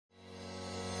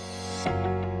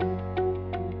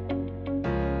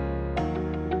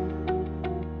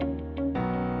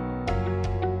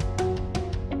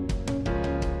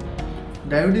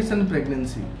Diabetes and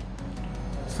pregnancy.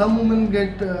 Some women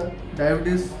get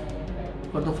diabetes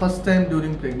for the first time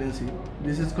during pregnancy.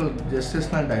 This is called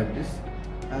gestational diabetes.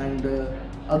 And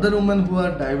other women who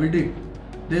are diabetic,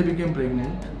 they became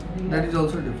pregnant. That is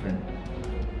also different.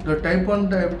 The type 1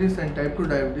 diabetes and type 2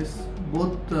 diabetes,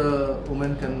 both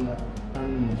women can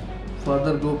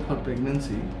further go for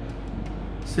pregnancy,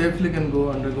 safely can go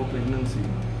undergo pregnancy.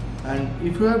 And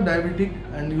if you have diabetic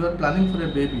and you are planning for a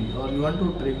baby or you want to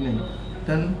be pregnant,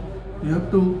 then you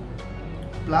have to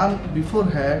plan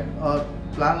beforehand or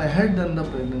plan ahead than the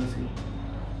pregnancy.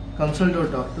 Consult your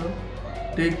doctor,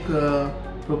 take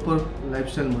proper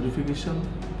lifestyle modification,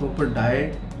 proper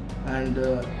diet, and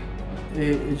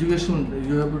education.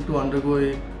 You have to undergo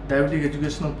a diabetic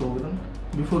educational program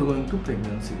before going to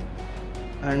pregnancy.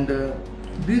 And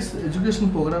this education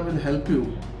program will help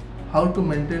you how to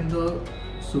maintain the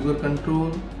sugar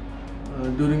control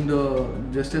during the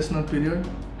gestational period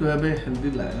to have a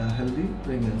healthy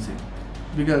pregnancy,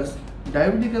 because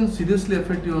diabetes can seriously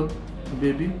affect your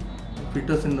baby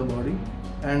fetus in the body,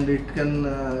 and it can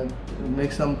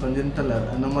make some congenital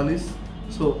anomalies.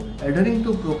 So adhering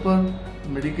to proper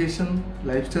medication,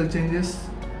 lifestyle changes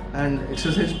and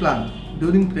exercise plan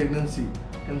during pregnancy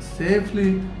can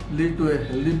safely lead to a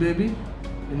healthy baby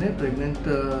in a pregnant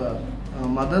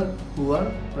mother who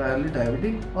are priorly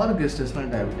diabetic or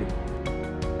gestational diabetic.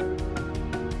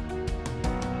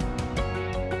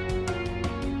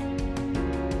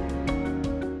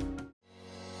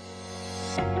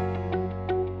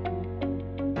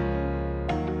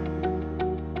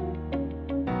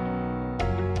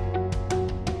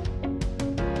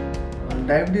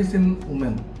 Diabetes in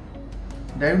women.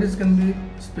 Diabetes can be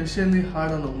especially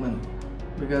hard on women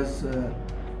because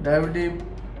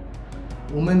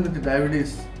women with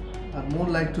diabetes are more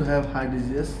likely to have heart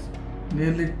disease,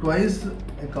 nearly twice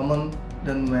common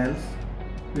than males,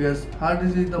 because heart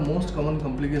disease is the most common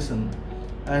complication,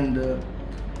 and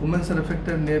women are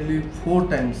affected nearly 4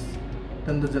 times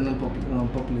than the general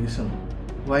population,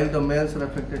 while the males are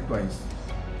affected twice.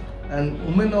 And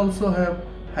women also have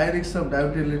high risk of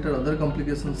diabetes related other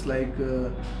complications like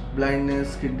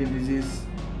blindness, kidney disease,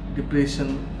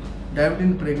 depression. Diabetes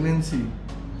in pregnancy,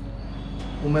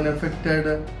 women affected,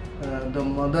 the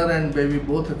mother and baby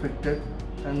both affected,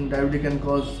 and diabetes can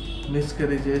cause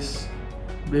miscarriages,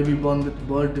 baby born with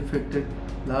birth defected,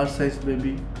 large size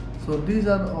baby. So these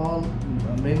are all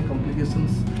main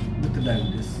complications with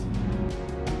diabetes.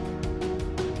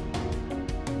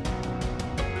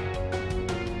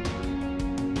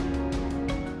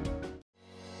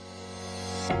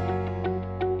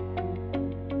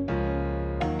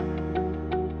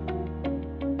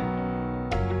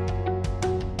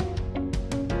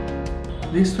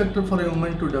 Risk factor for a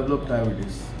woman to develop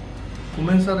diabetes.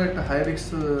 Women are at a high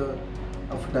risk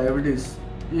of diabetes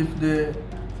if they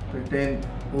retain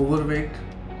overweight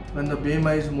when the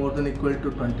BMI is more than equal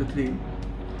to 23,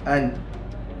 and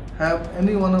have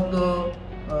any one of the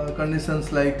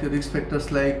conditions like risk factors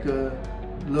like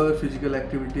lower physical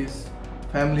activities,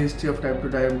 family history of type 2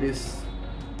 diabetes,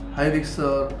 high risk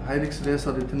race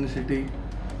or ethnicity,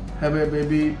 have a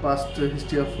baby past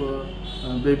history of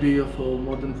baby of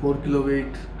more than 4 kilo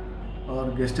weight,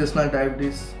 or gestational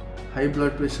diabetes, high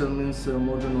blood pressure means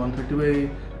more than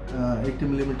 130/80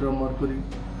 millimeter of mercury,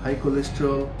 high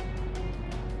cholesterol,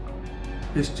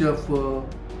 history of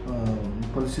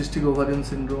polycystic ovarian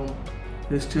syndrome,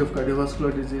 history of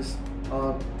cardiovascular disease,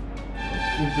 or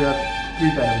if they are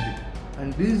pre-diabetic.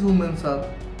 And these women are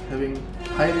having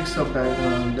high risk of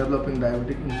developing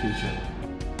diabetic in future.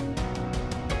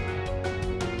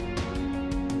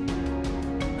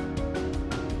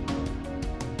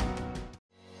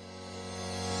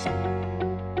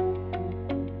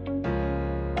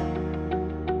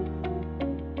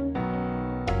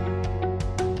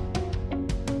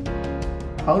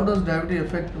 How does diabetes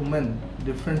affect women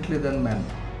differently than men?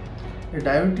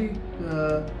 Diabetes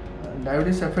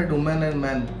affects women and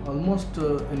men almost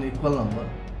in equal number.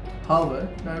 However,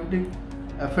 diabetes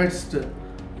affects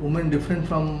women different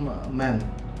from men.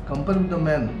 Compared with the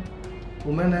men,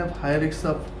 women have high risk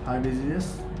of heart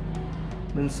disease,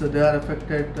 means they are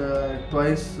affected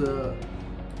twice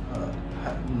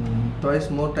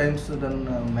more times than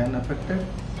men affected,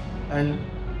 and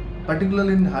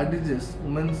particularly in heart disease,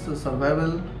 women's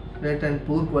survival rate and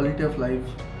poor quality of life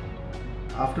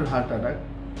after heart attack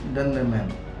than the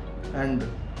men. And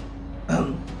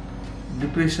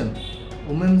depression,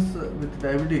 women with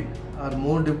diabetes are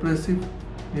more depressive,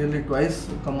 nearly twice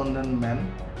common than men,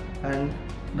 and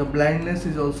The blindness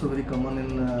is also very common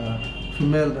in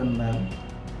female than male.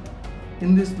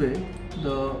 In this way,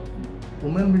 the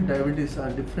women with diabetes are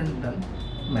different than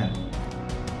men.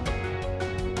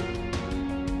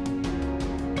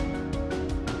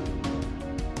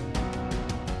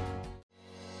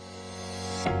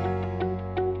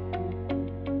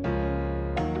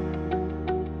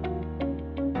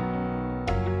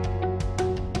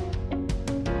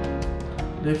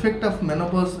 The effect of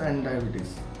menopause and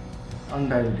diabetes on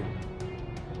diabetes.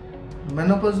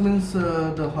 Menopause means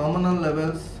the hormonal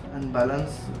levels and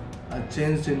balance are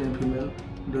changed in a female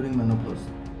during menopause,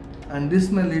 and this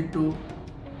may lead to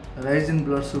rise in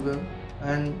blood sugar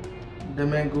and they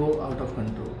may go out of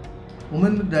control.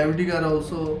 Women with diabetes are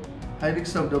also high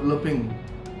risk of developing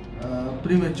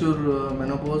premature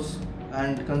menopause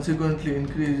and consequently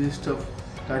increased risk of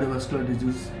cardiovascular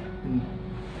disease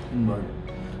in body.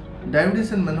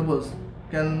 Diabetes and menopause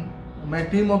may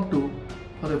team up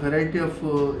for a variety of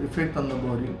effect on the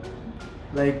body,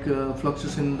 like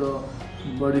fluctuation in the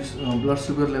body's blood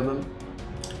sugar level,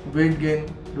 weight gain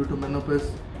due to menopause,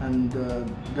 and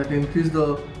that increase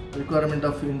the requirement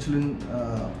of insulin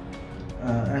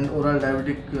and oral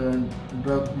diabetic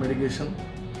drug medication.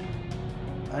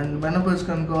 And menopause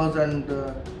can cause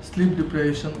sleep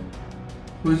deprivation,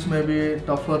 which may be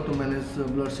tougher to manage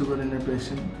blood sugar in a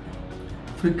patient.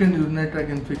 Frequent urinary tract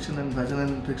infection and vaginal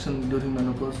infection during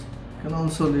menopause can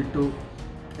also lead to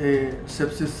a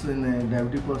sepsis in a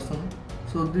diabetic person.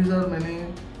 So these are many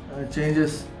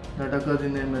changes that occur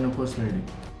in a menopause lady.